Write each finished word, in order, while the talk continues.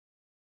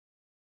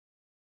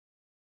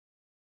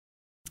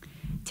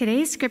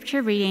Today's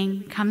scripture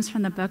reading comes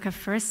from the book of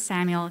 1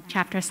 Samuel,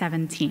 chapter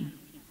 17.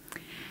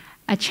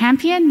 A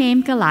champion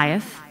named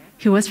Goliath,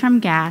 who was from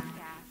Gath,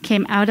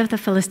 came out of the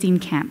Philistine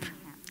camp.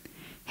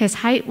 His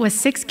height was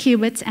 6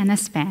 cubits and a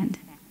span.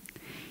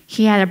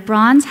 He had a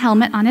bronze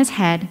helmet on his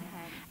head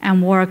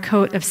and wore a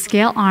coat of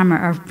scale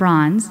armor of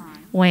bronze,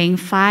 weighing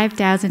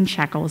 5,000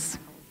 shekels.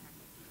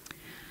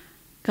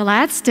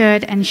 Goliath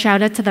stood and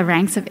shouted to the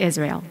ranks of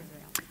Israel,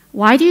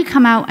 "Why do you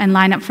come out and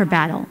line up for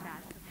battle?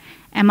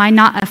 Am I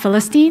not a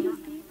Philistine?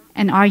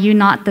 And are you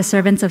not the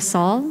servants of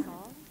Saul?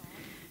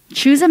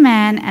 Choose a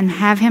man and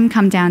have him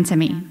come down to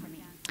me.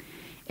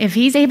 If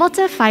he's able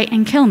to fight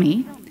and kill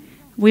me,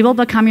 we will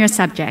become your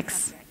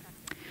subjects.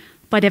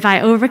 But if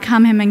I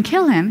overcome him and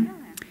kill him,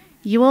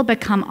 you will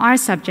become our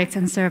subjects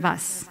and serve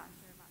us."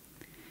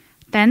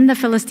 Then the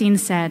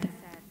Philistines said,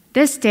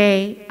 "This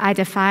day I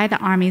defy the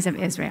armies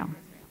of Israel.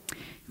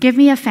 Give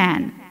me a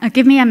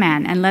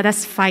man, and let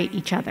us fight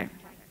each other."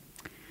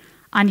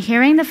 On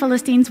hearing the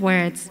Philistines'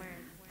 words,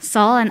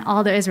 Saul and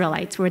all the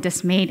Israelites were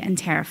dismayed and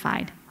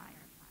terrified.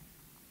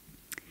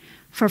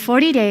 For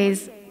 40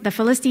 days, the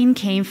Philistine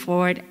came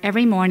forward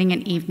every morning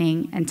and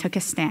evening and took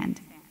his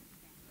stand.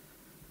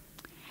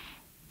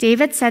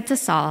 David said to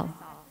Saul,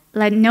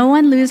 "Let no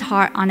one lose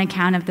heart on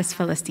account of this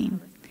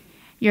Philistine.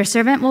 Your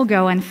servant will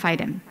go and fight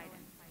him."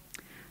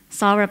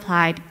 Saul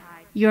replied,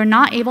 "You are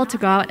not able to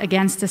go out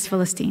against this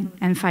Philistine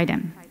and fight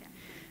him.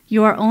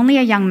 You are only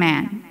a young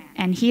man,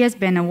 and he has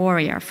been a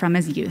warrior from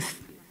his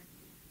youth."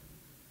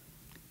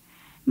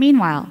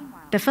 Meanwhile,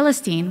 the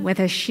Philistine, with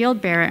his shield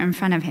bearer in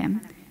front of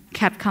him,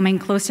 kept coming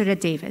closer to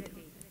David.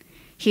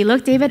 He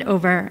looked David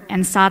over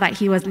and saw that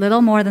he was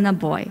little more than a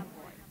boy,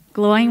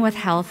 glowing with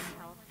health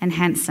and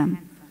handsome,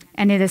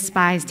 and he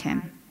despised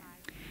him.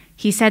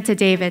 He said to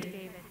David,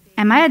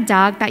 "Am I a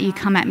dog that you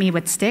come at me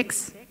with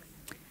sticks?"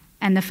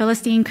 And the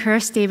Philistine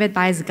cursed David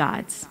by his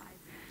gods.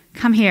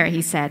 "Come here,"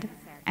 he said,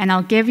 "and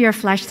I'll give your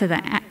flesh to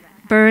the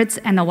birds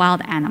and the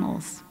wild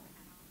animals."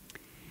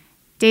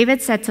 David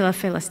said to the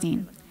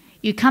Philistine,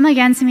 "You come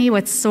against me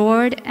with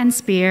sword and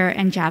spear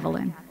and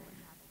javelin,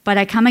 but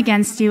I come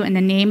against you in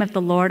the name of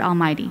the Lord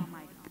Almighty,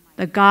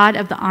 the God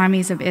of the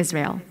armies of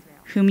Israel,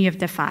 whom you have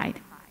defied.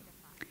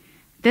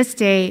 This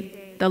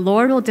day the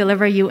Lord will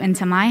deliver you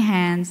into my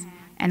hands,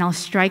 and I'll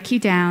strike you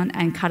down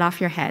and cut off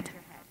your head.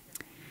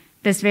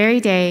 This very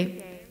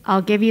day,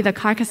 I'll give you the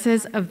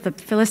carcasses of the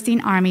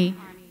Philistine army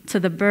to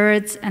the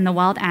birds and the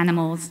wild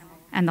animals,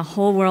 and the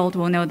whole world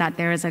will know that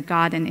there is a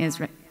God in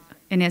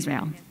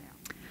Israel.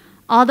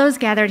 All those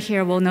gathered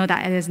here will know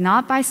that it is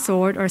not by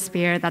sword or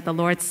spear that the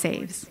Lord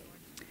saves.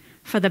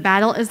 For the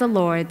battle is the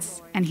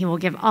Lord's, and he will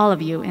give all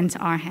of you into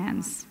our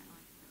hands."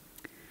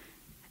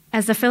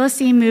 As the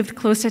Philistine moved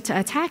closer to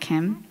attack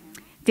him,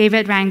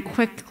 David ran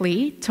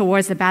quickly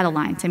towards the battle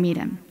line to meet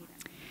him.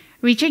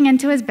 Reaching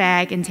into his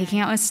bag and taking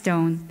out a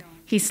stone,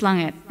 he slung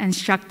it and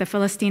struck the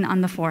Philistine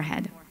on the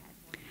forehead.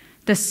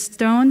 The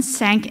stone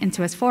sank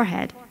into his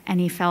forehead, and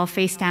he fell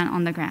face down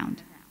on the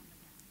ground.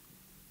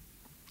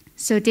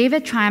 So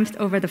David triumphed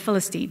over the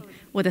Philistine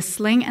with a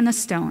sling and a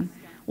stone.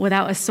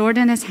 Without a sword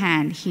in his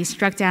hand, he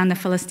struck down the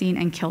Philistine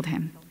and killed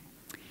him.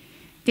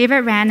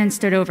 David ran and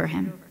stood over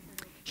him.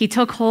 He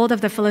took hold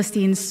of the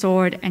Philistine's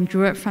sword and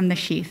drew it from the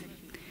sheath.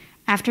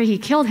 After he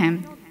killed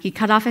him, he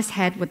cut off his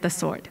head with the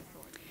sword.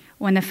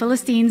 When the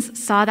Philistines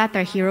saw that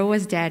their hero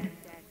was dead,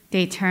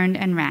 they turned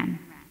and ran.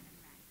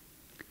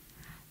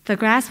 The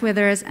grass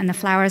withers and the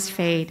flowers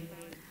fade,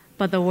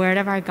 but the word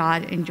of our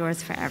God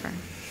endures forever.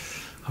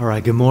 All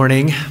right, good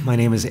morning. My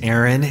name is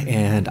Aaron,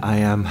 and I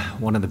am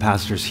one of the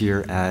pastors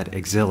here at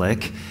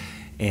Exilic.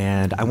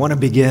 And I want to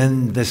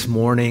begin this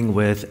morning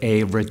with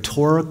a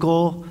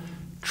rhetorical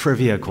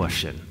trivia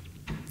question.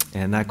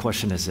 And that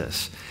question is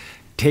this: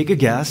 take a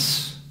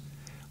guess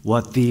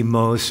what the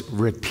most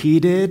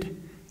repeated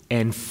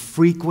and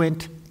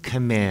frequent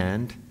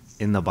command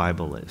in the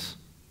Bible is.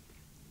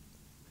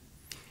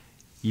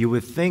 You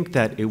would think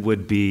that it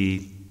would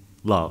be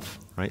love,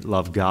 right?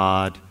 Love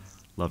God,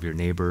 love your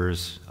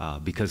neighbors,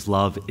 because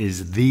love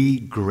is the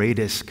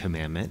greatest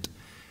commandment.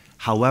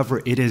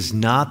 However, it is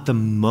not the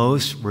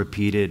most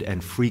repeated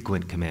and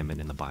frequent commandment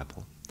in the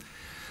Bible.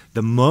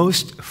 The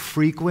most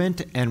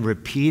frequent and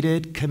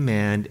repeated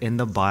command in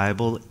the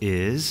Bible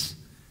is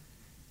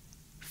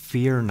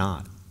fear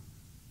not.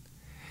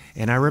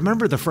 And I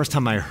remember the first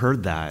time I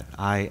heard that,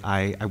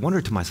 I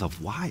wondered to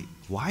myself, why?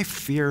 Why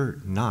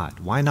fear not?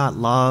 Why not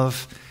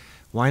love?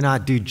 Why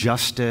not do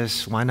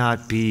justice? Why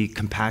not be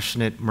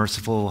compassionate,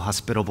 merciful,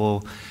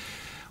 hospitable?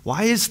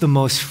 Why is the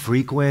most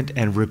frequent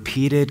and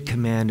repeated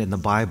command in the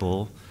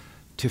Bible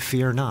to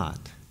fear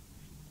not?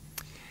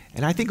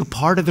 And I think a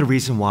part of the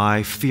reason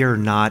why fear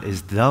not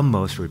is the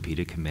most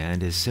repeated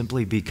command is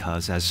simply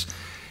because as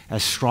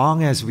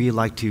strong as we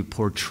like to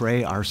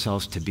portray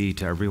ourselves to be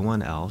to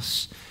everyone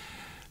else,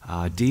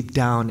 deep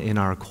down in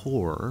our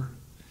core,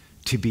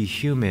 to be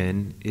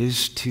human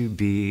is to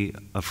be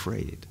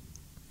afraid.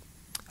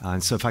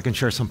 And so if I can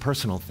share some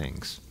personal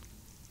things.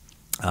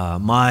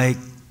 My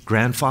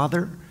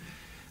grandfather,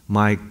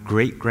 my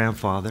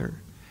great-grandfather,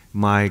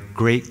 my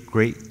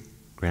great-great-grandfather,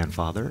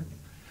 grandfather,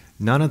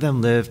 none of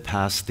them lived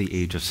past the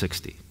age of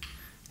 60.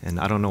 And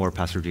I don't know where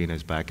Pastor Gene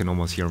is, but I can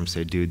almost hear him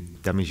say,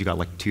 dude, that means you got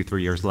like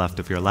 2-3 years left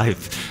of your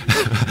life.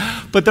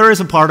 But there is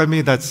a part of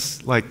me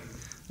that's like,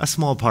 a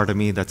small part of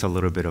me that's a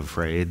little bit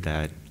afraid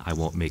that I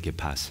won't make it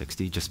past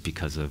 60 just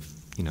because of,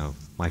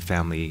 my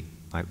family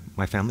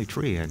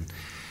tree. And,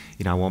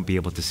 I won't be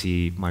able to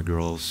see my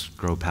girls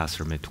grow past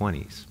their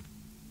mid-20s.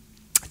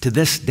 To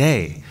this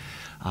day,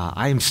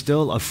 I am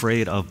still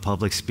afraid of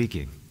public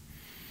speaking.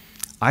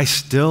 I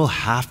still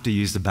have to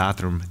use the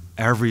bathroom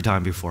every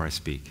time before I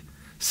speak.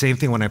 Same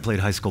thing when I played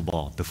high school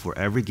ball. Before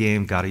every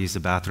game, got to use the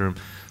bathroom,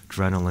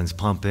 adrenaline's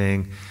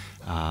pumping,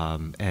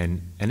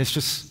 and it's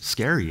just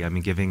scary. I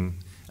mean, giving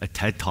a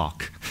TED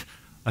Talk,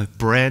 a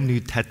brand new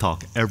TED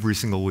Talk every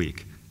single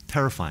week.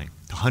 Terrifying.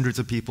 To hundreds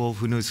of people,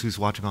 who knows who's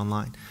watching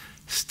online.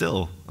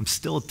 I'm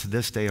still to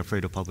this day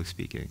afraid of public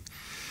speaking.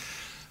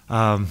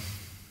 A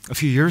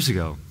few years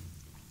ago,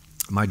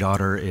 my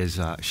daughter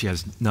she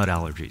has nut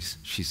allergies.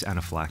 She's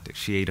anaphylactic.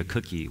 She ate a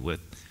cookie with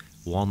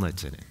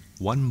walnuts in it.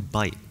 One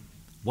bite,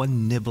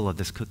 one nibble of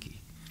this cookie,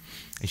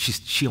 and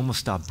she almost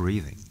stopped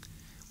breathing.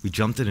 We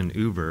jumped in an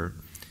Uber,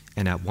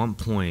 and at one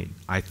point,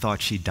 I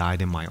thought she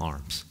died in my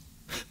arms.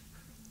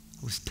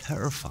 I was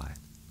terrified,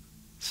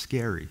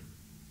 scary.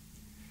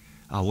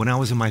 When I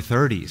was in my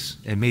 30s,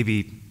 and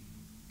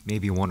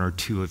maybe one or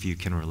two of you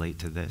can relate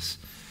to this,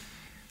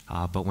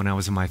 but when I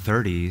was in my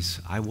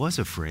 30s, I was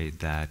afraid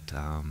that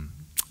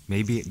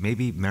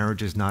maybe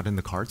marriage is not in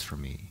the cards for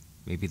me.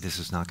 Maybe this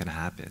is not going to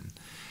happen.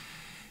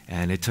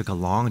 And it took a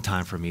long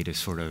time for me to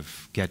sort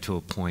of get to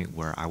a point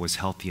where I was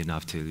healthy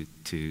enough to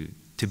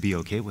be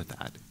okay with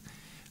that,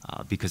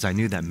 because I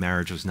knew that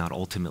marriage was not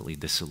ultimately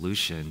the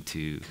solution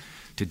to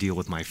deal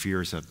with my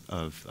fears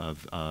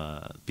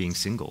of being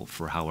single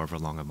for however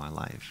long of my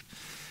life.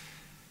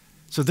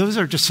 So those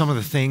are just some of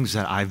the things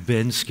that I've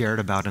been scared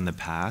about in the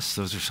past.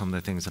 Those are some of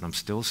the things that I'm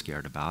still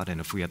scared about. And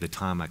if we had the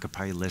time, I could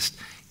probably list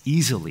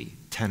easily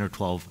 10 or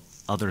 12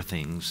 other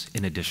things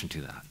in addition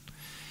to that.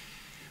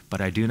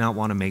 But I do not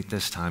want to make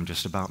this time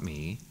just about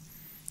me.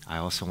 I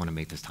also want to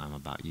make this time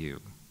about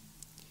you.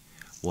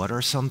 What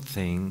are some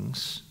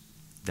things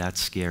that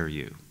scare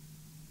you?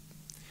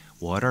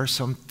 What are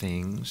some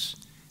things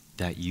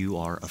that you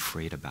are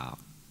afraid about?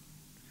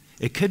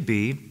 It could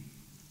be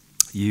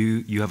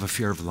you have a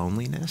fear of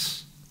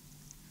loneliness.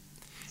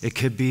 It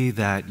could be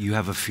that you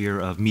have a fear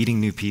of meeting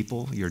new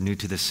people. You're new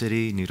to the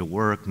city, new to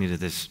work, new to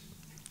this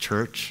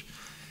church,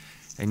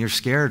 and you're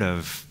scared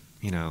of,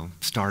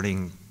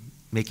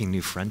 making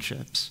new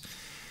friendships.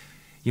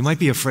 You might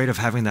be afraid of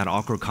having that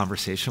awkward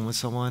conversation with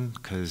someone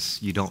because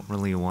you don't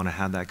really want to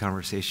have that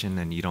conversation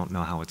and you don't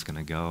know how it's going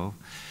to go.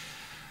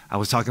 I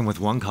was talking with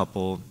one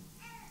couple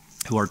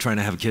who are trying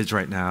to have kids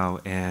right now,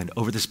 and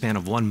over the span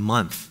of 1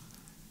 month,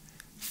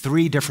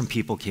 3 different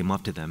people came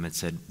up to them and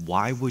said,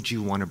 why would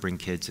you want to bring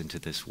kids into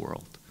this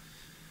world?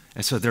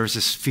 And so there's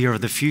this fear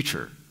of the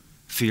future,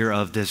 fear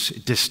of this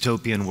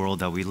dystopian world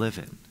that we live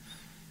in.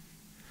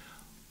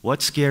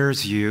 What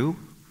scares you?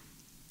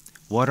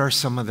 What are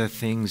some of the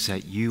things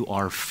that you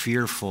are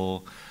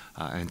fearful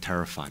and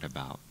terrified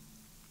about?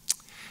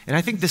 And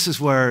I think this is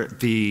where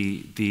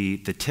the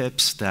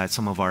tips that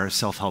some of our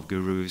self-help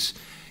gurus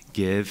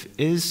give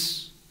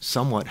is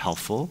somewhat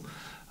helpful.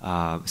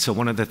 So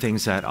one of the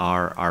things that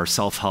our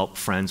self-help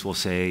friends will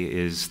say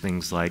is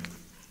things like,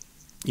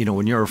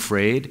 when you're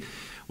afraid,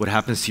 what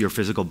happens to your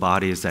physical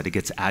body is that it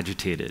gets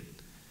agitated.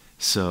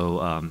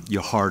 So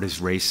your heart is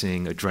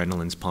racing,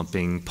 adrenaline's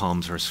pumping,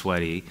 palms are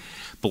sweaty.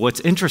 But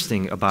what's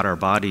interesting about our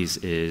bodies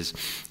is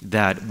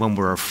that when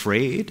we're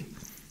afraid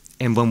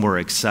and when we're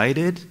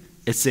excited,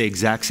 it's the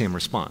exact same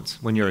response.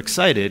 When you're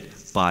excited,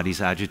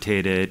 body's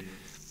agitated,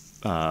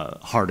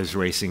 heart is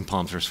racing,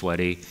 palms are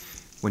sweaty.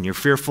 When you're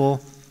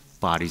fearful,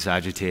 body's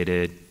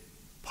agitated,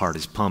 heart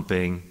is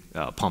pumping,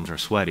 palms are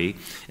sweaty.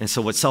 And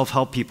so what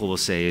self-help people will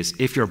say is,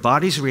 if your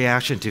body's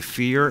reaction to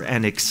fear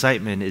and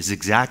excitement is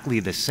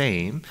exactly the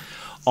same,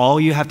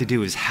 all you have to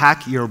do is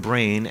hack your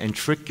brain and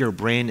trick your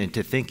brain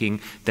into thinking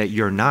that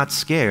you're not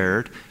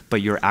scared,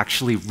 but you're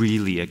actually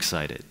really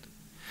excited.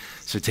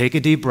 So take a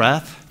deep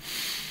breath,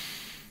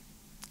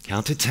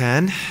 count to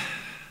 10,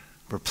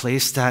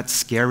 replace that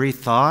scary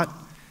thought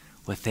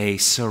with a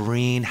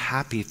serene,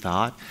 happy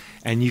thought,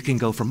 and you can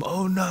go from,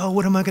 oh no,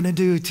 what am I going to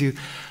do, to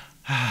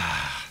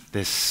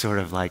this sort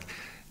of like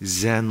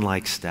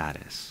Zen-like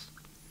status.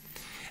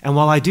 And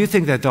while I do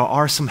think that there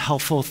are some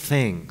helpful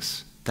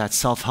things that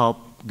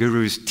self-help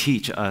gurus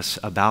teach us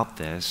about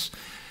this,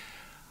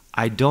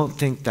 I don't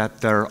think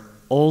that they're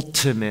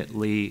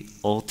ultimately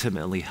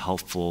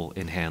helpful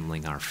in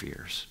handling our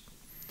fears.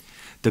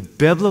 The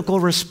biblical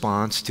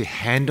response to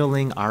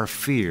handling our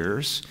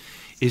fears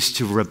is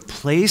to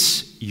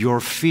replace your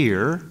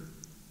fear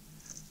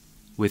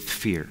with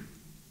fear.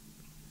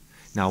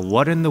 Now,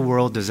 what in the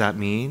world does that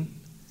mean?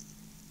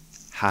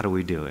 How do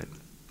we do it?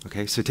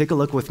 Okay, so take a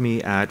look with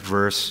me at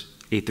verse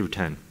 8 through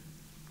 10.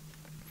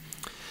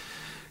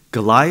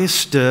 Goliath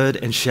stood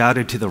and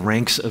shouted to the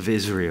ranks of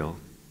Israel,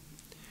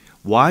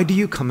 "Why do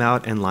you come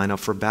out and line up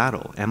for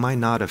battle? Am I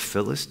not a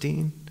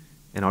Philistine?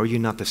 And are you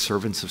not the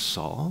servants of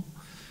Saul?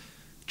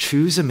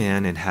 Choose a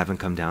man and have him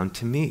come down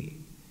to me.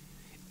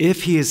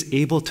 If he is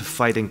able to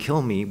fight and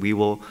kill me, we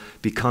will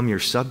become your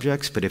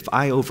subjects. But if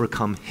I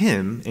overcome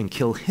him and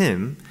kill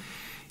him,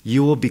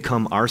 you will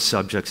become our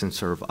subjects and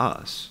serve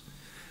us."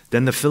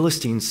 Then the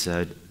Philistines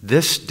said,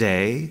 "This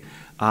day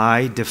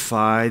I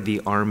defy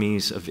the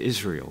armies of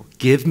Israel.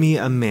 Give me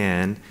a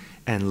man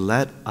and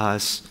let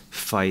us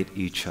fight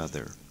each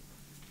other."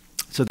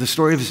 So the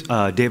story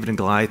of David and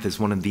Goliath is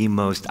one of the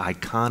most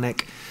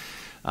iconic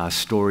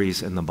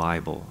stories in the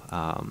Bible.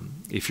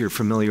 If you're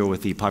familiar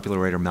with the popular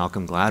writer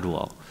Malcolm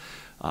Gladwell,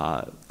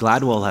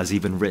 Gladwell has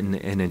even written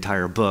an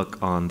entire book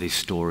on the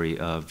story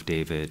of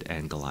David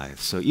and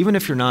Goliath. So even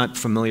if you're not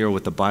familiar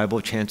with the Bible,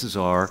 chances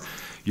are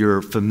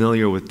you're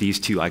familiar with these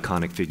two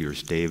iconic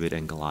figures, David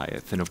and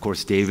Goliath. And of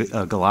course,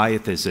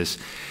 Goliath is this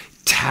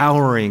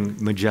towering,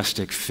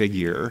 majestic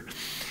figure.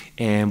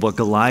 And what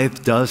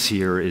Goliath does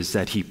here is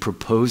that he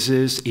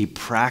proposes a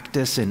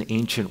practice in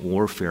ancient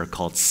warfare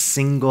called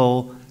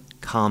single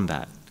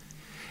combat.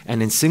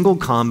 And in single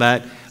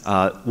combat,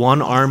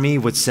 one army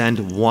would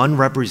send one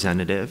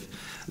representative.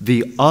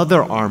 The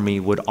other army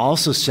would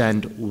also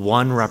send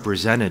one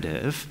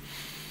representative,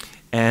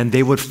 and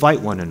they would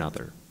fight one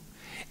another.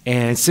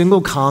 And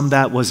single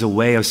combat was a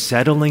way of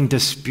settling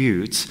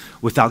disputes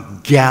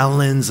without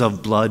gallons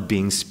of blood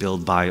being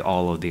spilled by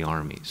all of the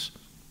armies.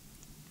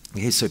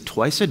 Okay, so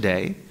twice a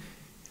day,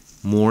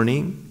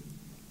 morning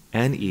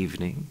and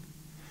evening,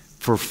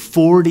 for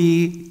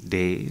 40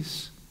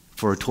 days,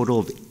 for a total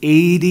of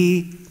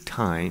 80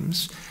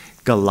 times,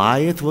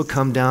 Goliath would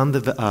come down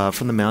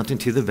from the mountain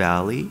to the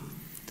valley,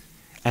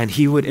 and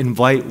he would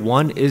invite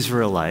one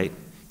Israelite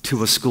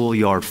to a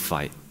schoolyard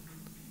fight.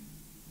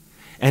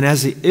 And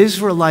as the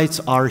Israelites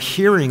are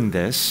hearing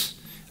this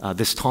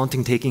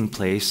taunting taking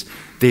place,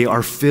 they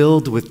are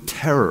filled with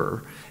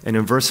terror. And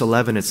in verse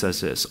 11 it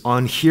says this: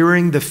 "On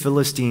hearing the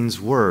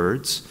Philistines'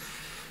 words,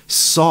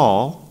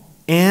 Saul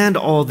and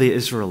all the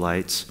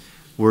Israelites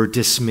were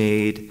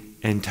dismayed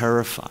and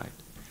terrified."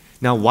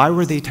 Now, why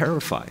were they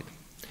terrified?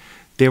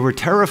 They were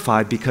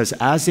terrified because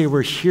as they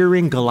were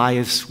hearing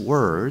Goliath's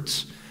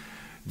words,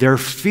 their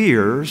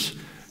fears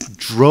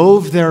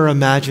drove their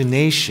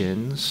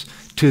imaginations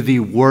to the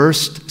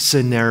worst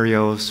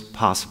scenarios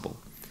possible.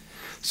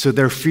 So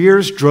their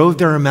fears drove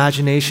their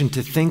imagination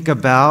to think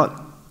about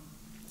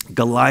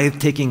Goliath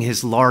taking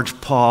his large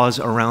paws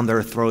around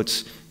their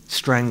throats,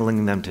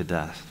 strangling them to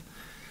death.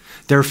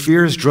 Their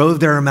fears drove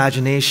their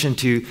imagination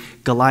to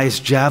Goliath's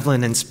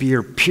javelin and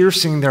spear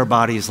piercing their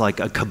bodies like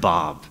a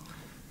kebab.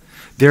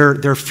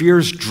 Their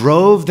fears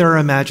drove their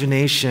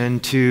imagination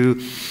to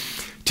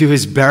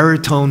his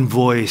baritone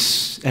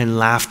voice and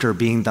laughter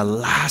being the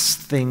last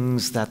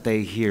things that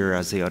they hear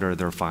as they utter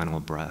their final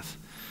breath.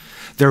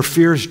 Their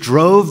fears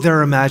drove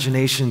their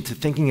imagination to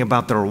thinking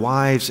about their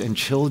wives and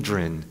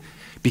children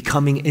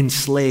becoming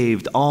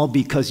enslaved, all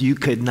because you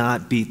could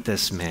not beat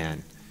this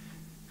man.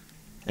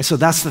 And so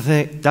that's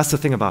the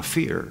thing about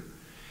fear.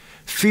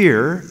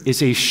 Fear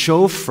is a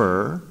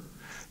chauffeur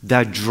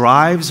that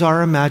drives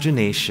our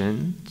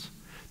imaginations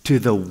to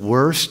the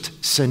worst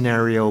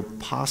scenario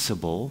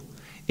possible,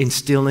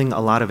 instilling a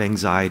lot of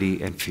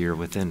anxiety and fear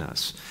within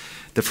us.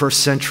 The first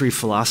century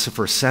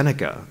philosopher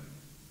Seneca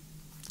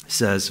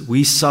says,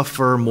 "We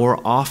suffer more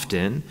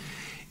often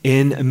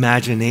in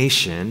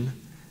imagination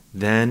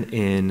than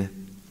in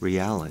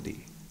reality."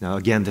 Now,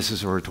 again, this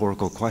is a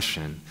rhetorical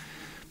question,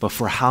 but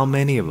for how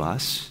many of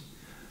us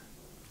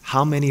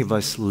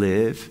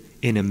live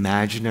in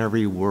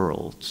imaginary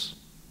worlds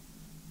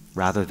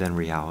rather than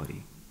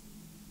reality?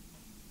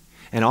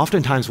 And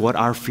oftentimes what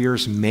our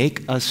fears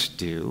make us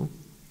do,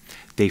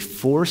 they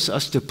force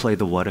us to play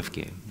the what if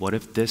game. What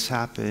if this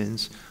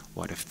happens?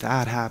 What if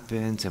that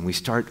happens? And we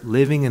start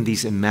living in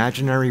these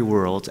imaginary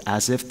worlds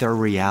as if they're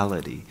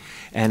reality.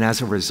 And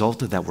as a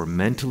result of that, we're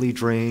mentally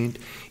drained,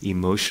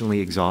 emotionally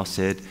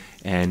exhausted,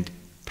 and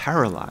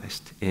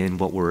paralyzed in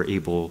what we're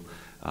able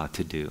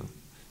to do.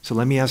 So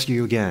let me ask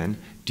you again,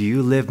 do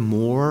you live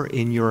more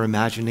in your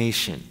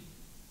imagination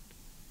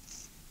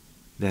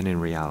than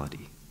in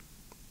reality?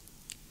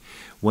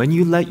 When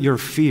you let your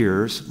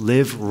fears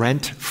live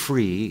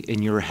rent-free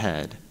in your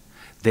head,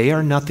 they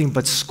are nothing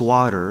but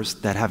squatters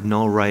that have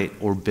no right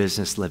or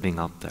business living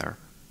up there.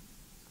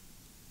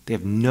 They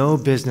have no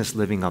business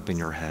living up in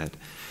your head.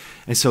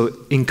 And so,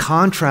 in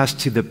contrast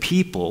to the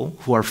people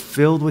who are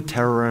filled with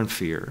terror and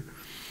fear,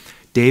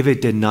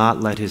 David did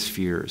not let his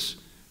fears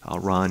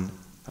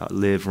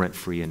live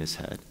rent-free in his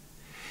head.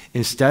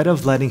 Instead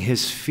of letting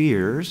his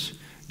fears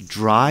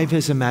drive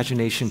his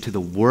imagination to the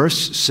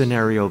worst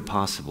scenario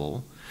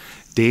possible,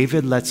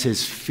 David lets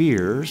his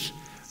fears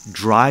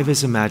drive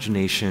his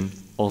imagination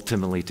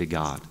ultimately to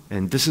God.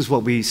 And this is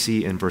what we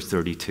see in verse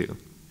 32.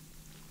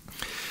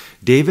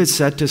 David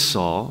said to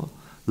Saul,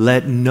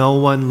 "Let no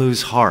one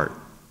lose heart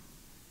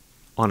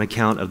on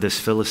account of this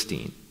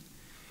Philistine.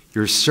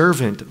 Your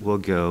servant will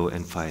go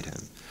and fight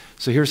him."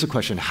 So here's the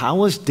question. How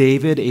was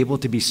David able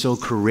to be so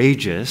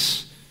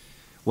courageous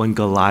when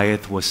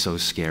Goliath was so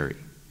scary?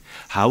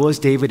 How was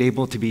David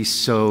able to be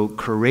so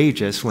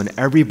courageous when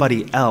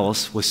everybody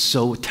else was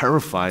so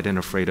terrified and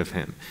afraid of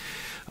him?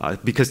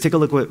 Because take a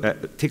look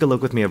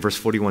with me at verse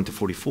 41 to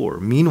 44.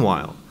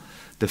 Meanwhile,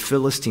 the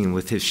Philistine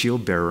with his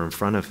shield bearer in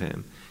front of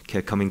him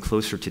kept coming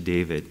closer to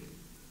David.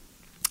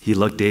 He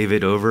looked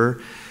David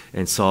over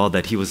and saw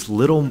that he was a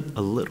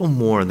little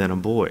more than a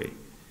boy,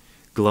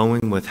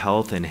 glowing with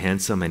health and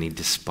handsome, and he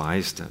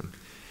despised him.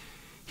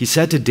 He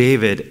said to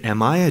David,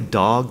 "Am I a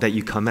dog that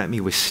you come at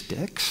me with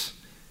sticks?"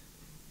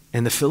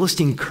 And the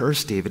Philistine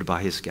cursed David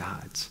by his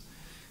gods.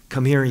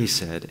 "Come here," he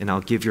said, "and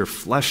I'll give your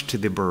flesh to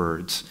the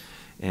birds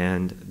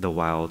and the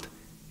wild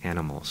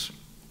animals."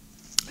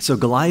 So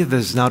Goliath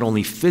is not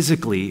only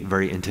physically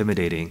very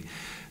intimidating,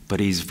 but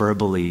he's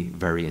verbally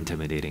very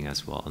intimidating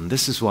as well. And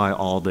this is why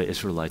all the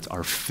Israelites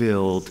are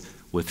filled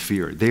with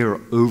fear. They are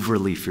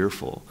overly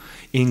fearful,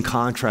 in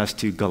contrast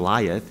to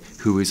Goliath,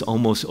 who is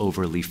almost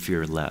overly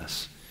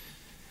fearless.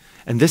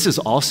 And this is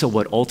also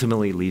what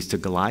ultimately leads to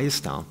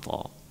Goliath's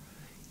downfall.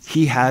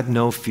 He had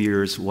no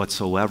fears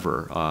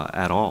whatsoever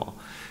at all.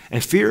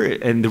 And fear,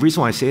 and the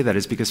reason why I say that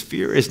is because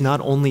fear is not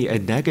only a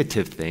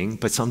negative thing,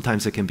 but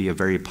sometimes it can be a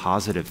very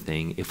positive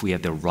thing if we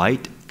have the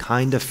right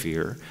kind of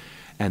fear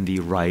and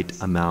the right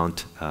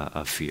amount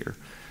of fear.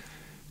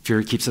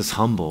 Fear keeps us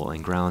humble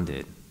and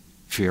grounded.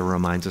 Fear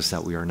reminds us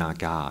that we are not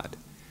God.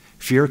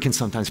 Fear can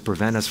sometimes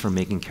prevent us from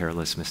making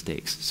careless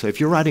mistakes. So if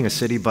you're riding a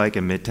city bike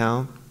in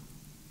Midtown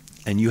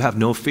and you have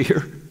no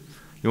fear,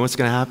 you know what's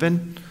going to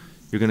happen?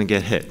 You're going to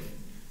get hit.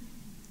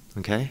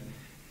 Okay?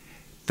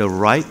 The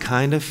right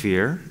kind of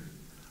fear,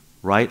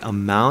 right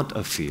amount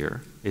of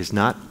fear, is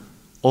not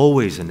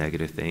always a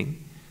negative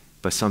thing,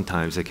 but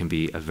sometimes it can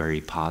be a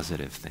very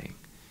positive thing.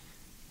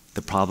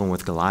 The problem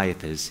with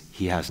Goliath is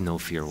he has no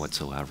fear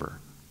whatsoever.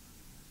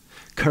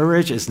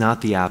 Courage is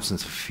not the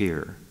absence of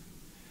fear.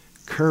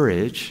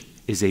 Courage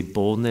is a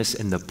boldness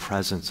in the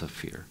presence of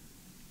fear.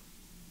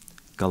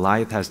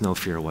 Goliath has no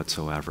fear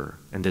whatsoever,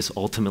 and this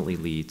ultimately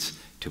leads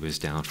to his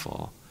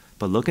downfall.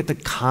 But look at the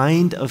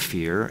kind of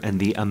fear and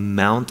the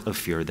amount of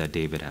fear that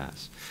David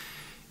has.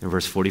 In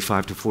verse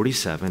 45 to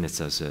 47, it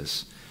says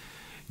this: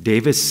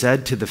 David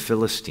said to the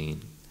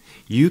Philistine,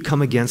 "You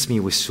come against me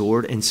with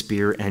sword and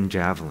spear and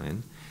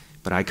javelin,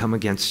 but I come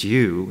against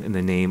you in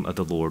the name of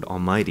the Lord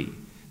Almighty,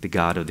 the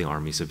God of the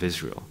armies of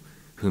Israel,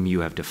 whom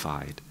you have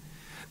defied.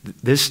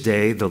 This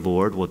day the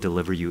Lord will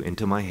deliver you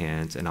into my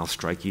hands, and I'll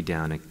strike you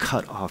down and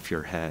cut off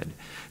your head.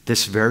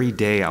 This very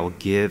day I will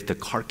give the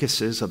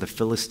carcasses of the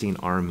Philistine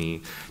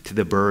army to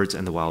the birds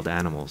and the wild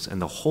animals,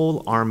 and the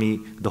whole army,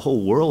 the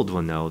whole world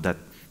will know that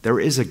there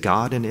is a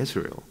God in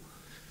Israel.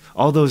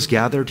 All those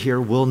gathered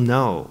here will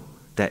know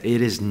that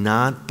it is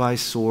not by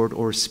sword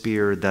or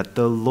spear that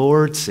the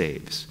Lord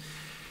saves,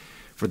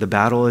 for the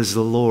battle is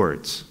the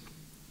Lord's,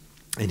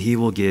 and he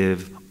will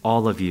give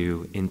all of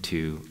you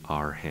into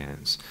our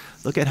hands."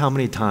 Look at how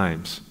many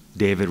times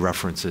David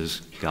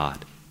references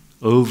God.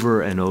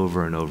 Over and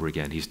over and over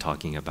again, he's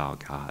talking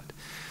about God.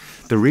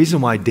 The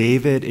reason why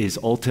David is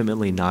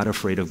ultimately not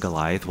afraid of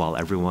Goliath while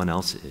everyone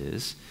else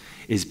is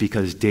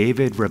because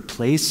David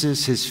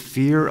replaces his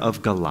fear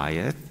of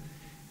Goliath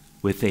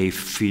with a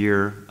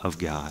fear of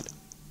God.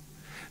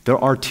 There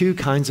are two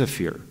kinds of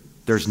fear.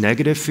 There's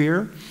negative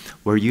fear,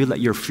 where you let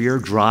your fear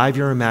drive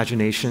your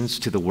imaginations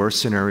to the worst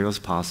scenarios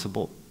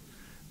possible.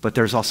 But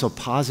there's also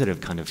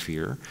positive kind of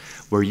fear,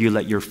 where you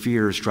let your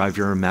fears drive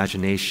your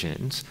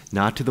imaginations,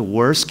 not to the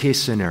worst case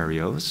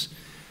scenarios,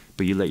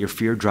 but you let your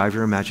fear drive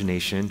your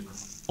imagination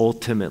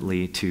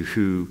ultimately to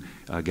who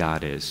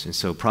God is. And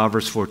so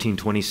Proverbs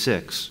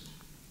 14:26,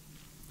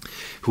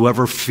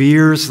 whoever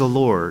fears the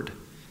Lord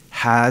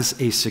has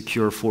a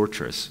secure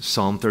fortress.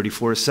 Psalm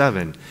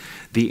 34:7,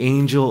 the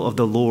angel of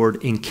the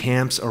Lord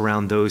encamps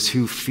around those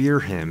who fear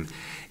him,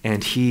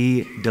 and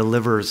he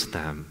delivers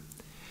them.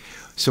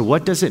 So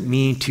what does it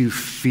mean to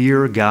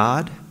fear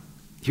God?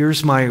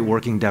 Here's my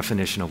working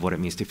definition of what it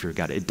means to fear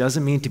God. It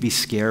doesn't mean to be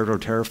scared or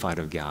terrified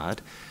of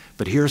God,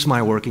 but here's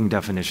my working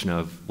definition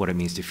of what it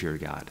means to fear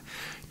God.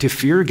 To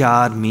fear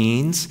God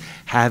means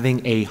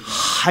having a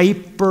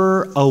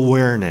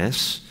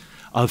hyper-awareness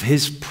of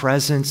his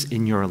presence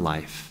in your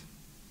life.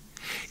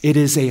 It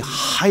is a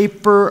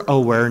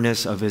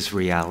hyper-awareness of his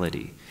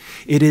reality.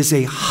 It is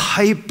a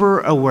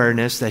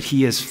hyper-awareness that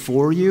he is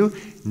for you,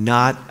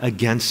 not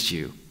against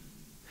you.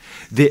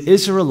 The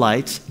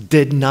Israelites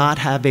did not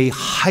have a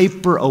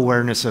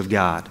hyper-awareness of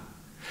God.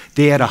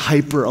 They had a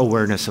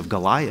hyper-awareness of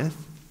Goliath,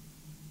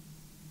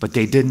 but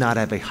they did not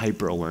have a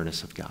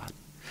hyper-awareness of God.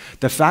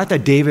 The fact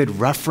that David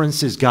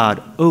references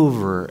God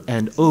over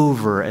and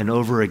over and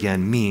over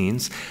again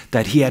means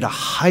that he had a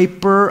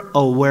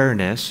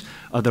hyper-awareness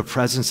of the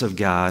presence of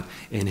God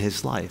in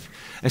his life.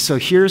 And so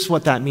here's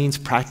what that means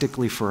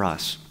practically for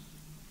us.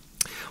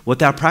 What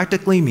that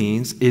practically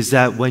means is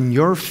that when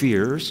your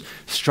fears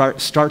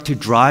start to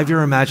drive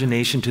your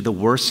imagination to the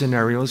worst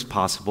scenarios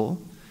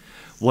possible,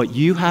 what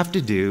you have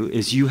to do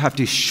is you have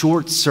to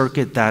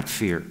short-circuit that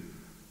fear.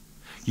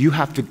 you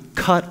have to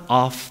cut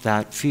off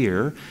that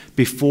fear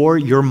before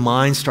your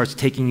mind starts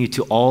taking you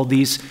to all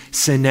these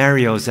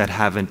scenarios that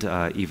haven't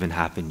even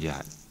happened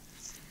yet.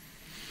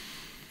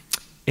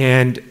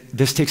 And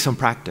this takes some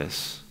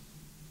practice.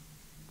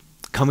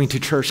 Coming to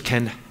church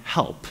can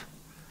help,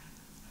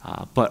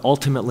 but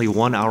ultimately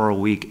 1 hour a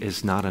week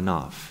is not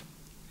enough.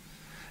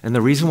 And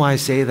the reason why I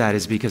say that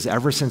is because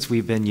ever since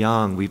we've been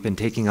young, we've been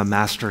taking a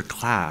master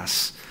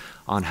class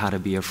on how to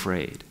be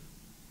afraid.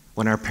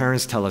 When our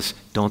parents tell us,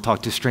 don't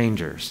talk to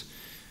strangers,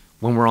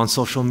 when we're on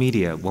social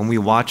media, when we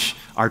watch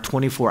our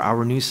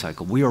 24-hour news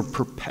cycle, we are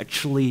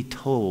perpetually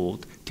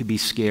told to be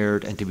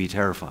scared and to be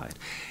terrified.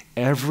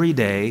 Every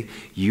day,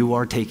 you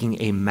are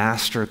taking a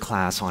master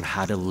class on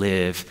how to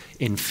live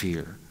in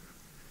fear.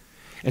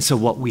 And so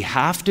what we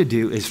have to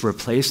do is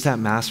replace that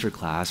master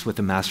class with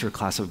the master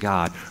class of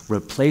God,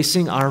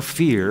 replacing our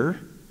fear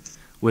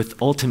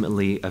with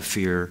ultimately a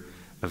fear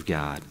of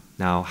God.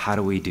 Now, how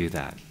do we do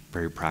that?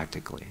 Very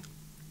practically.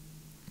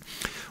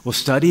 Well,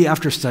 study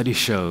after study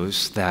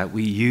shows that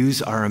we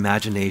use our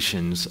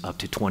imaginations up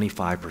to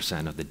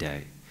 25% of the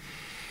day.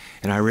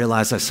 And I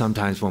realize that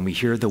sometimes when we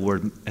hear the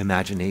word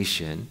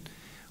imagination,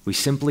 we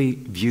simply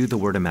view the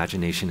word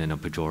imagination in a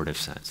pejorative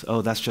sense.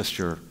 Oh, that's just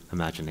your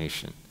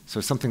imagination. So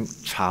it's something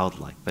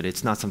childlike, but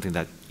it's not something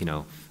that,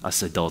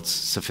 us adults,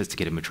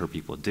 sophisticated, mature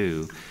people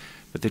do.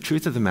 But the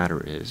truth of the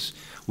matter is,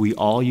 we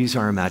all use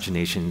our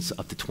imaginations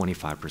up to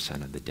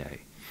 25% of the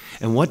day.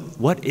 And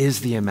what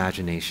is the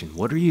imagination?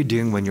 What are you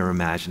doing when you're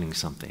imagining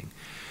something?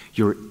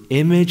 You're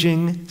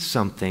imaging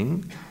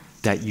something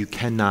that you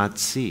cannot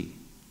see.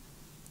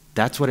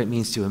 That's what it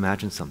means to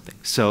imagine something.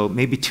 So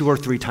maybe 2 or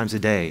 3 times a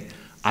day,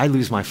 I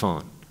lose my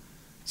phone.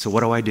 So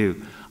what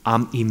do?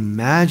 I'm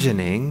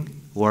imagining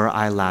where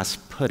I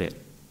last put it.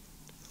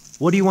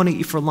 What do you want to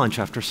eat for lunch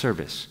after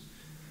service?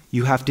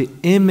 You have to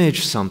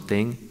image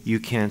something you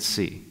can't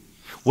see.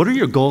 What are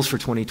your goals for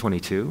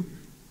 2022?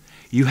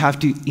 You have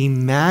to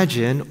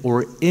imagine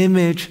or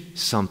image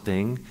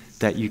something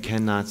that you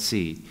cannot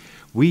see.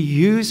 We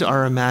use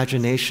our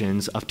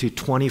imaginations up to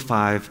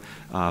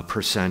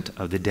 25%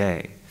 of the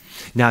day.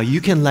 Now, you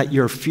can let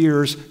your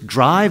fears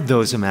drive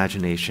those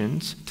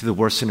imaginations to the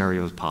worst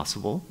scenarios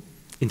possible,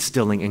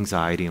 instilling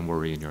anxiety and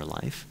worry in your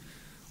life.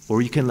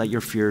 Or you can let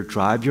your fear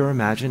drive your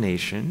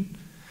imagination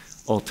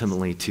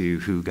ultimately to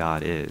who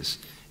God is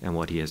and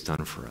what He has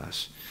done for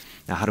us.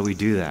 Now, how do we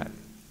do that?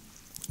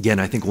 Again,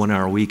 I think 1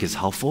 hour a week is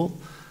helpful.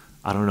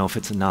 I don't know if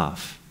it's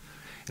enough.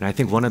 And I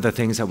think one of the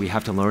things that we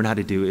have to learn how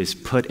to do is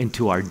put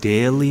into our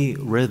daily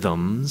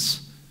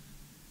rhythms,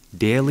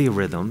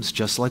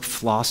 just like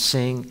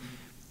flossing,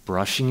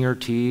 brushing your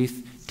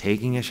teeth,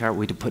 taking a shower,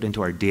 we have to put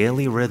into our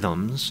daily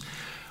rhythms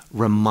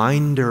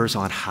reminders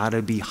on how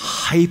to be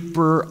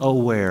hyper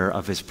aware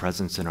of His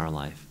presence in our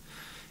life.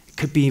 It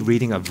could be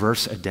reading a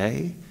verse a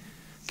day.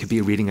 It could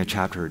be reading a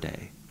chapter a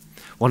day.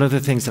 One of the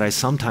things that I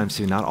sometimes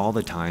do, not all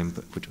the time,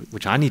 but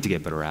which I need to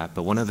get better at,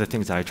 but one of the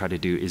things that I try to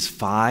do is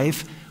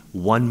 5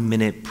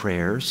 one-minute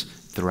prayers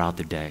throughout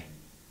the day.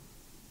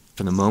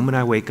 From the moment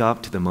I wake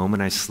up to the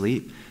moment I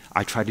sleep,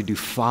 I try to do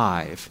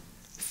 5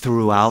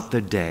 throughout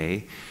the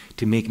day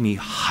to make me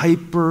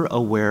hyper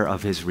aware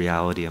of His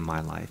reality in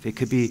my life. It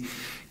could be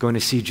going to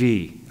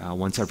CG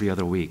once every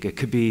other week. It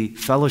could be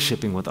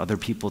fellowshipping with other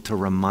people to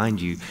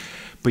remind you.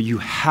 But you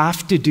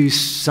have to do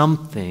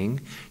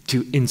something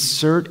to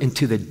insert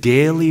into the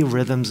daily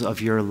rhythms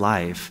of your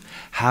life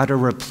how to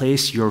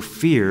replace your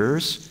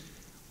fears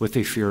with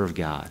a fear of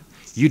God.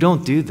 You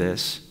don't do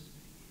this,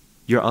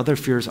 your other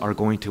fears are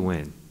going to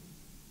win.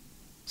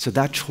 So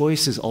that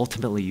choice is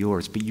ultimately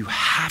yours, but you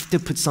have to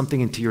put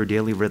something into your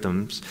daily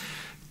rhythms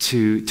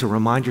to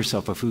remind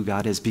yourself of who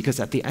God is, because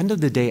at the end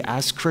of the day,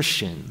 as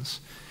Christians,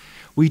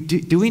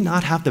 do we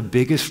not have the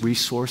biggest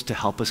resource to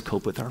help us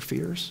cope with our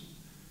fears?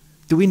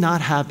 Do we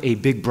not have a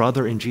big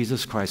brother in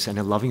Jesus Christ and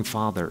a loving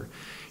Father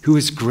who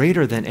is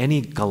greater than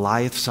any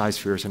Goliath-sized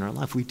fears in our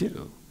life? We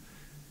do.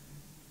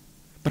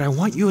 But I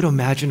want you to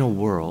imagine a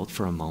world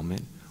for a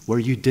moment where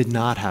you did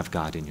not have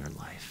God in your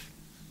life.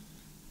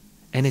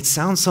 And it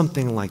sounds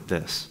something like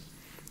this.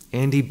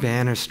 Andy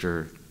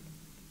Bannister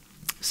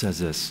says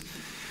this: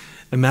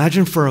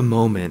 imagine for a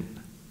moment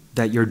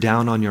that you're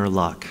down on your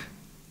luck.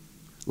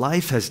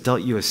 Life has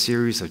dealt you a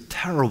series of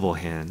terrible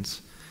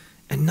hands,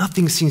 and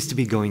nothing seems to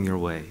be going your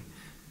way.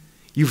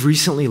 You've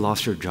recently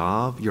lost your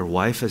job, your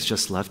wife has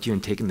just left you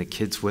and taken the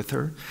kids with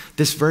her.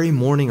 This very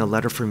morning, a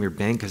letter from your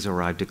bank has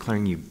arrived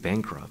declaring you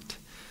bankrupt.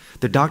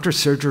 The doctor's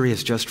surgery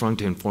has just rung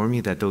to inform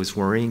you that those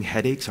worrying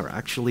headaches are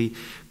actually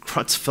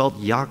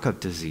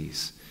Creutzfeldt-Jakob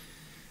disease.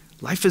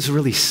 Life is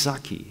really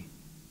sucky.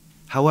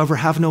 However,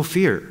 have no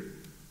fear.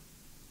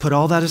 Put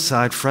all that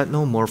aside, fret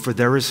no more, for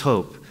there is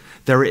hope.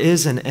 There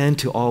is an end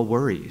to all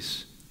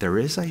worries. There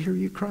is, I hear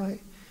you cry,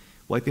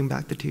 wiping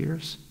back the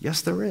tears.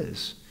 Yes, there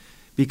is.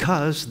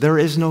 Because there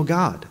is no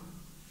God.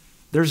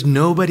 There's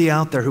nobody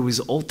out there who is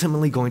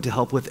ultimately going to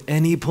help with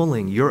any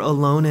pulling. You're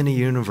alone in a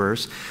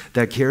universe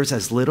that cares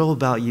as little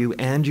about you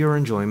and your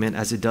enjoyment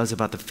as it does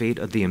about the fate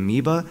of the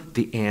amoeba,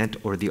 the ant,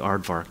 or the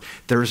aardvark.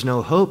 There's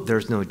no hope.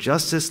 There's no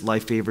justice.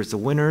 Life favors the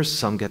winners.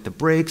 Some get the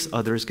breaks.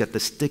 Others get the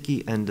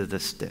sticky end of the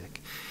stick.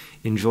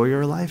 Enjoy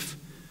your life.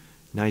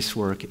 Nice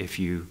work if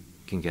you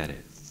can get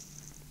it.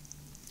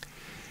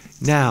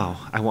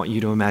 Now, I want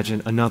you to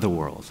imagine another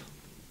world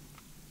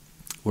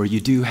where you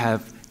do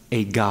have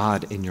a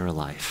God in your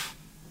life.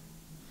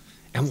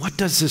 And what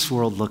does this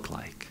world look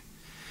like?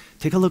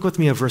 Take a look with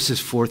me at verses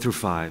 4 through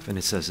 5, and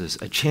it says this: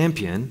 a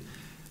champion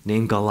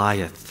named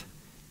Goliath,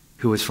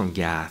 who was from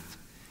Gath,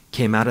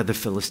 came out of the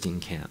Philistine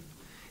camp.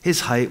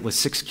 His height was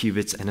 6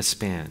 cubits and a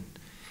span.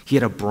 He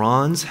had a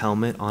bronze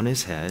helmet on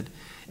his head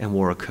and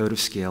wore a coat of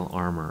scale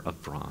armor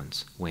of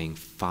bronze, weighing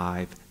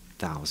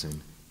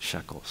 5,000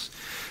 shekels.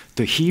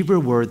 The Hebrew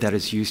word that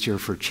is used here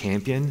for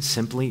champion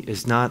simply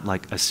is not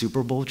like a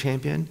Super Bowl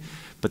champion,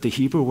 but the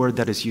Hebrew word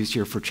that is used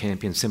here for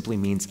champion simply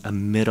means a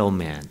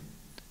middleman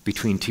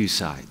between two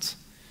sides.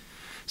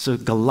 So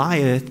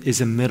Goliath is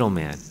a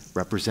middleman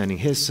representing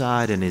his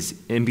side and is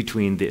in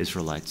between the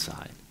Israelite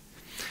side.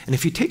 And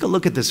if you take a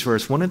look at this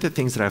verse, one of the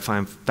things that I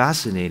find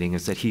fascinating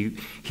is that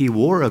he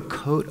wore a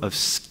coat of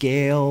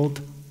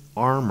scaled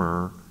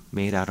armor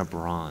made out of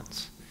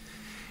bronze.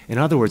 In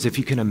other words, if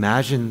you can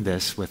imagine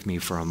this with me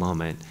for a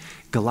moment,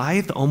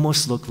 Goliath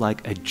almost looked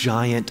like a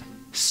giant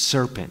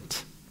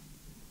serpent.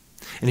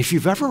 And if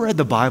you've ever read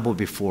the Bible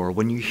before,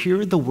 when you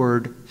hear the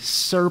word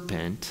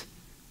serpent,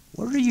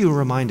 what are you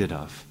reminded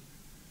of?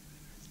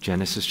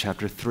 Genesis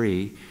chapter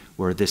 3,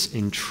 where this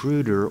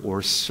intruder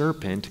or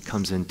serpent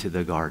comes into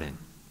the garden.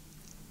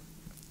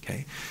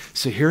 Okay,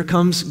 so here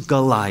comes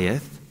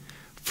Goliath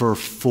for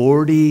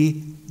 40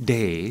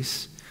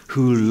 days,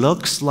 who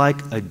looks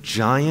like a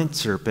giant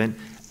serpent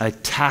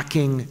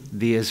attacking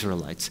the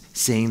Israelites,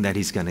 saying that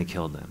he's going to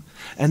kill them.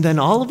 And then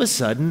all of a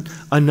sudden,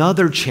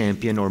 another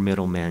champion or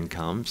middleman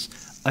comes,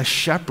 a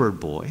shepherd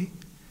boy,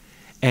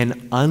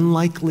 an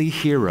unlikely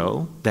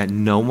hero that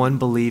no one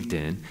believed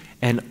in,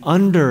 an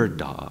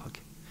underdog.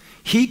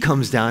 He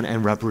comes down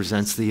and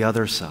represents the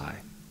other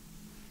side.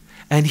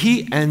 And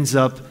he ends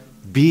up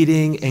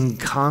beating and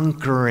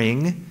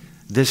conquering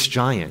this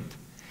giant.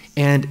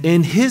 And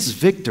in his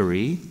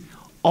victory,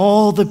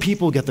 all the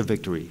people get the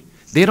victory.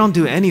 They don't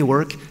do any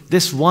work.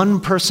 This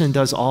one person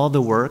does all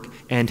the work,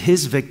 and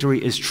his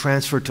victory is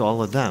transferred to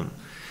all of them.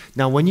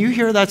 Now, when you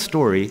hear that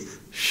story,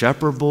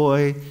 shepherd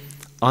boy,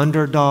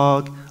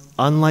 underdog,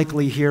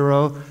 unlikely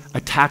hero,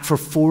 attacked for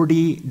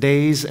 40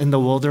 days in the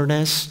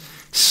wilderness,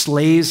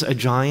 slays a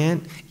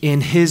giant,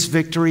 in his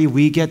victory,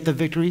 we get the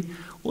victory.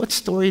 What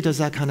story does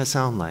that kind of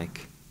sound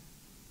like?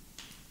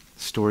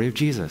 Story of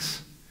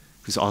Jesus,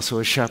 who's also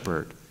a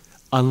shepherd.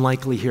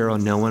 Unlikely hero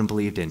no one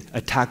believed in,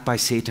 attacked by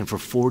Satan for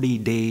 40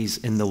 days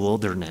in the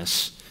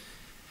wilderness.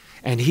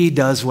 And he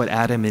does what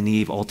Adam and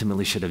Eve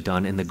ultimately should have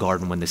done in the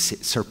garden when the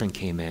serpent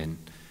came in.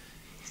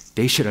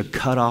 They should have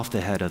cut off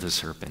the head of the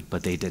serpent,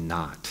 but they did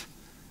not.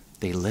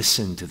 They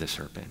listened to the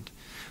serpent.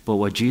 But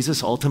what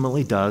Jesus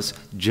ultimately does,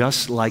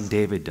 just like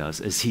David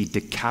does, is he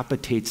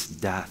decapitates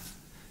death.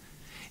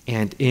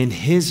 And in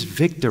his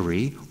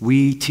victory,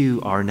 we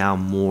too are now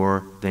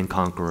more than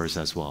conquerors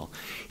as well.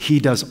 He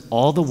does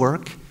all the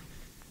work.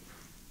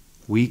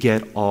 We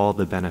get all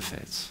the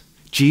benefits.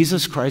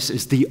 Jesus Christ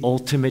is the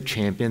ultimate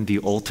champion, the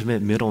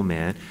ultimate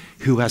middleman,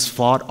 who has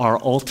fought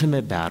our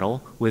ultimate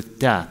battle with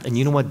death. And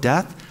you know what?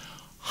 Death?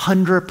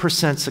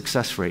 100%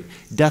 success rate.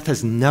 Death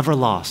has never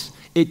lost.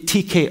 It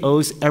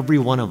TKOs every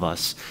one of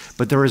us.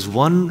 But there is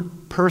one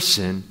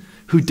person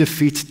who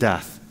defeats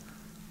death.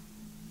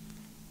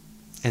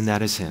 And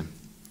that is him.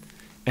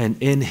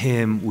 And in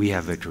him we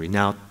have victory.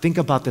 Now, think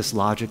about this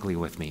logically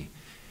with me.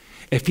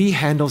 If he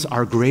handles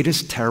our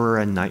greatest terror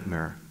and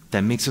nightmare,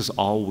 that makes us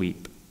all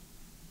weep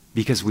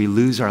because we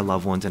lose our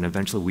loved ones and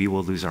eventually we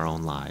will lose our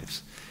own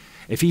lives.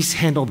 If he's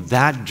handled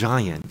that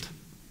giant,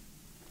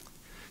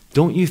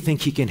 don't you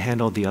think he can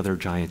handle the other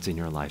giants in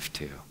your life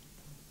too?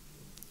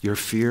 Your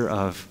fear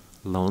of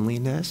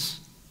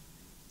loneliness,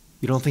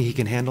 you don't think he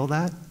can handle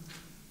that?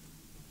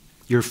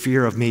 Your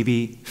fear of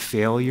maybe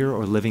failure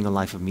or living a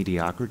life of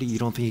mediocrity, you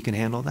don't think he can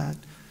handle that?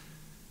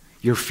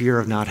 Your fear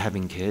of not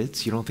having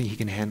kids, you don't think he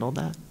can handle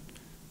that?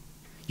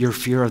 Your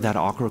fear of that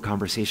awkward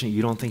conversation,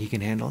 you don't think he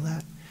can handle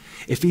that?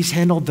 If he's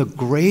handled the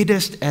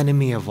greatest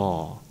enemy of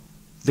all,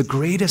 the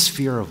greatest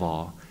fear of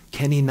all,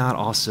 can he not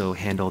also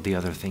handle the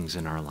other things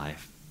in our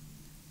life?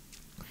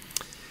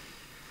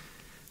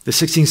 The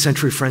 16th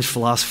century French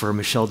philosopher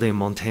Michel de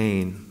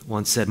Montaigne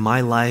once said,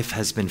 "My life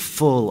has been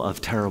full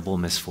of terrible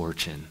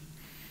misfortune,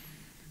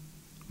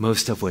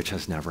 most of which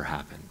has never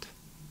happened."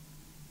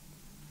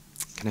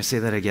 Can I say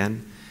that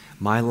again?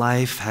 My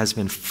life has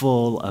been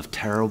full of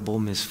terrible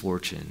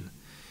misfortune,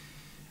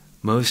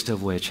 most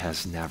of which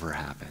has never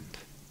happened.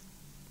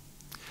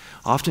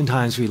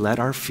 Oftentimes, we let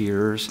our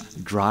fears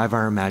drive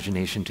our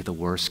imagination to the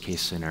worst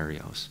case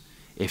scenarios.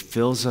 It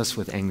fills us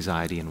with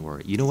anxiety and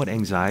worry. You know what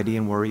anxiety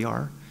and worry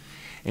are?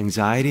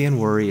 Anxiety and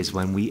worry is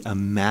when we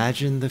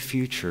imagine the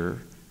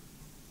future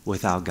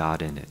without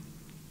God in it.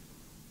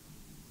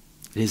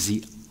 It is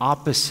the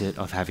opposite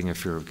of having a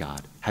fear of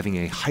God, having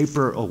a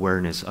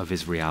hyper-awareness of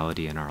his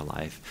reality in our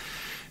life.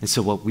 And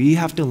so what we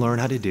have to learn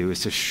how to do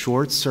is to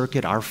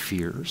short-circuit our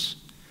fears,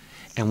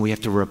 and we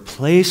have to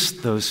replace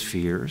those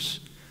fears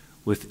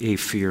with a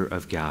fear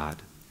of God.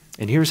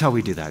 And here's how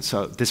we do that.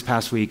 So this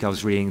past week, I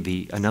was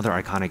reading another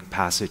iconic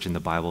passage in the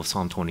Bible,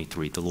 Psalm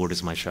 23, "The Lord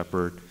is my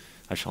shepherd,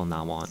 I shall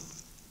not want."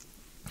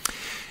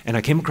 And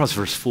I came across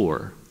verse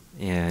 4,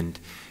 and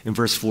in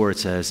verse 4 it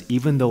says,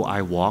 "Even though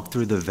I walk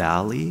through the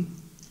valley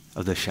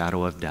of the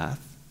shadow of death,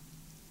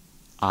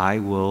 I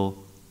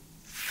will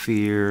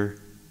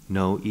fear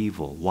no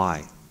evil."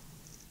 Why?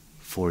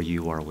 "For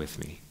you are with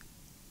me."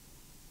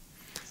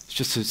 It's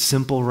just a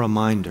simple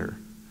reminder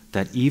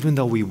that even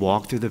though we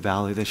walk through the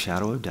valley of the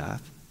shadow of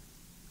death,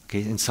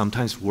 okay, and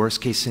sometimes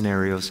worst case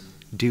scenarios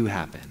do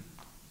happen,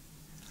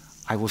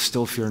 I will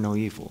still fear no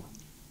evil.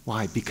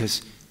 Why?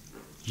 Because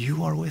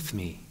you are with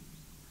me.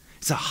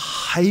 It's a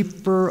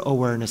hyper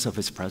awareness of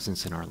his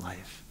presence in our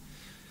life.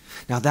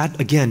 Now that,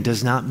 again,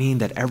 does not mean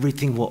that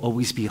everything will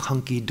always be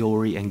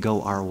hunky-dory and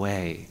go our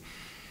way.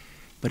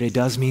 But it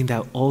does mean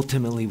that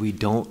ultimately we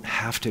don't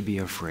have to be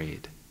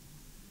afraid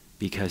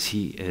because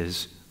he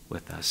is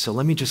with us. So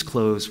let me just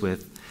close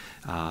with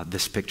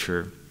this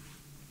picture.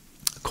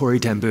 Corrie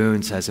ten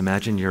Boom says,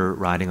 imagine you're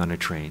riding on a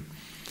train,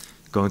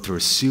 going through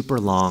a super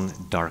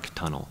long, dark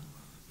tunnel.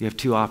 You have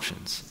two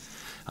options.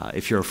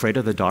 If you're afraid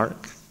of the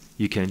dark,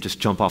 you can just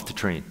jump off the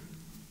train.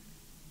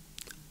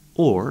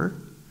 Or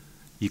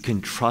you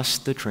can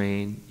trust the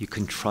train, you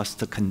can trust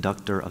the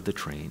conductor of the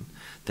train,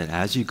 that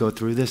as you go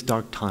through this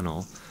dark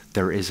tunnel,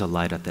 there is a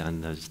light at the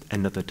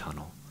end of the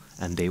tunnel,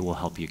 and they will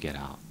help you get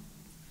out.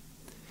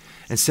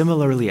 And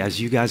similarly, as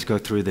you guys go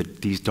through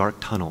these dark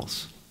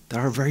tunnels that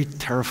are very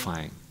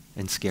terrifying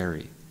and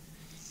scary,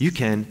 you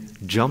can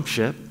jump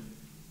ship,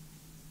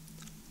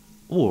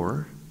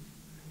 or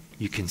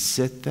you can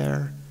sit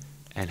there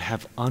and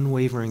have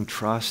unwavering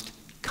trust,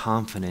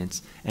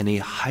 confidence, and a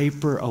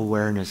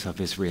hyper-awareness of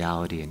his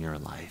reality in your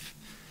life.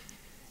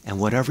 And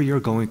whatever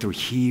you're going through,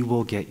 he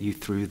will get you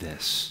through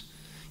this.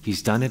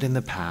 He's done it in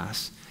the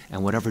past,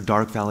 and whatever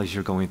dark valleys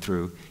you're going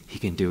through, he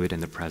can do it in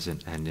the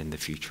present and in the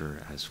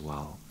future as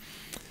well.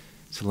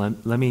 So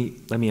let me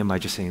end by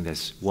just saying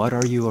this. What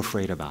are you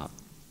afraid about?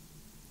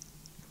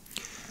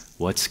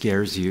 What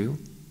scares you?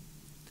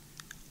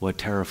 What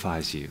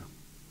terrifies you?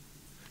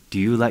 Do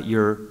you let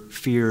your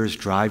fears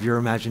drive your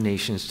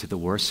imaginations to the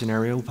worst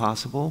scenario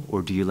possible,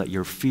 or do you let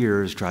your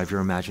fears drive your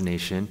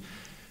imagination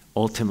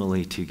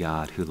ultimately to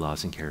God who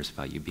loves and cares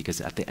about you? Because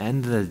at the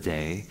end of the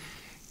day,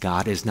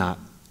 God is not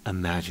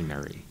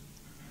imaginary.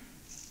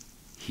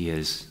 He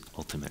is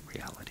ultimate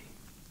reality.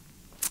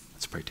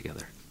 Let's pray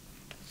together.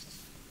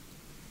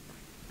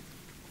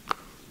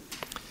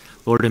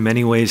 Lord, in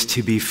many ways,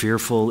 to be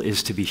fearful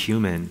is to be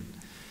human.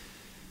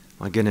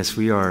 My goodness,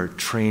 we are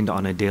trained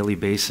on a daily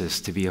basis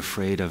to be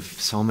afraid of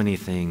so many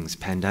things: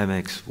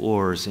 pandemics,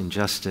 wars,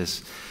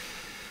 injustice,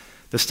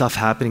 the stuff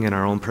happening in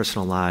our own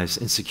personal lives,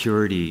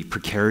 insecurity,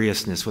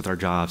 precariousness with our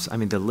jobs. I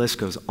mean, the list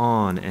goes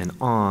on and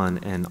on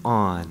and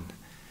on.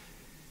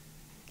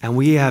 And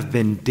we have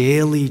been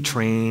daily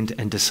trained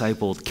and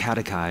discipled,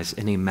 catechized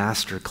in a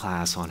master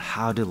class on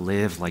how to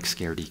live like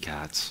scaredy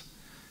cats.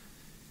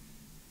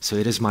 So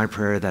it is my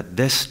prayer that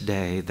this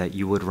day that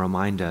you would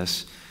remind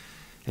us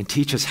and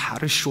teach us how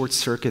to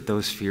short-circuit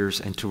those fears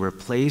and to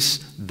replace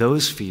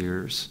those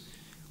fears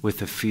with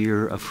the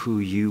fear of who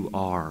you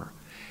are.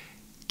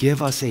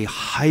 Give us a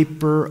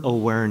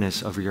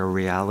hyper-awareness of your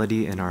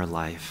reality in our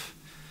life,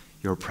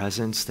 your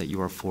presence, that you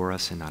are for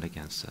us and not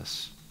against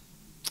us.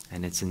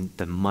 And it's in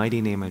the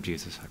mighty name of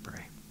Jesus I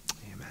pray.